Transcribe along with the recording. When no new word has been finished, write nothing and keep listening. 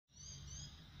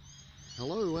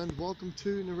Hello and welcome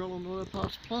to Narellan Auto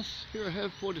Parts Plus. Here I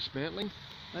have for dismantling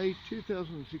a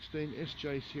 2016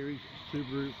 SJ Series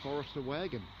Subaru Forester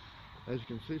wagon. As you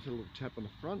can see, it's a little tap on the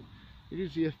front. It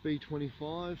is the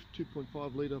FB25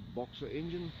 2.5 litre boxer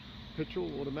engine,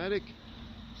 petrol automatic,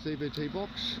 CVT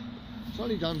box. It's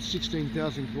only done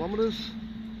 16,000 kilometres.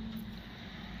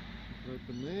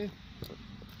 Open there.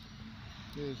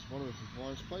 There's one of the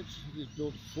compliance plates. It is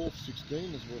built 4th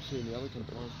 16, as we'll see in the other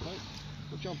compliance plate.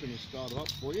 We'll jump in and start it up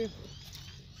for you.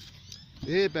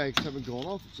 The airbags haven't gone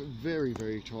off. It's a very,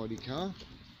 very tidy car.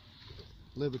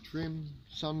 Leather trim,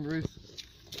 sunroof,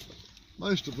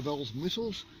 most of the bells and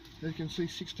whistles. As you can see,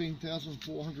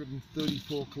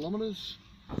 16,434 kilometres.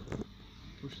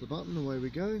 Push the button, away we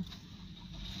go.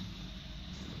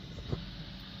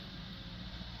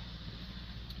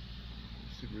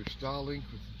 Subaru Starlink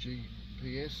with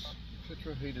GPS,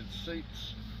 etc. Heated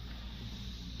seats.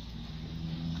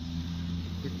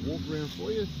 Quick walk around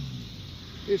for you.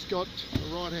 It's got a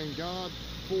right hand guard,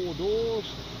 4 doors,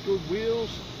 good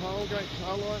wheels, tailgate,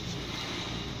 tail lights.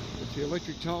 It's the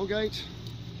electric tailgate.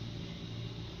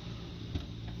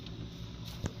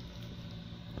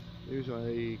 There's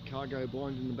a cargo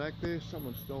blind in the back there.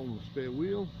 Someone's stolen the spare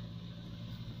wheel.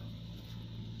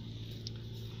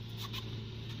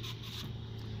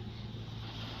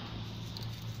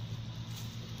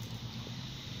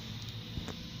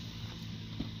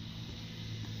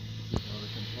 Another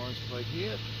compliance plate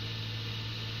here.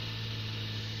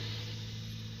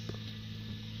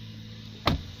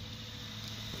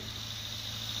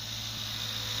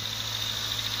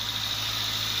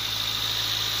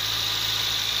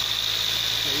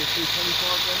 You see 25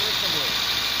 down there somewhere.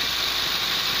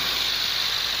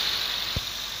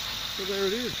 So there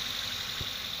it is.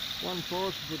 One for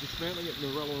us for dismantling at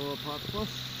Narellan Auto Parts Plus.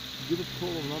 Give us a call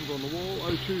on the number on the wall,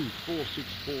 02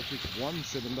 4646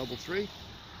 1733.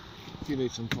 If you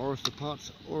need some Forester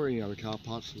parts or any other car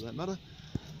parts for that matter.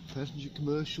 Passenger,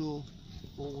 commercial,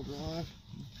 4-wheel drive.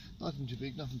 Nothing too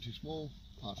big, nothing too small.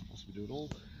 Parts Plus, we do it all.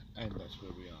 And that's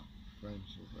where we are.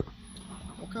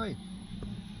 Okay.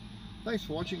 Thanks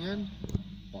for watching and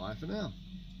bye for now.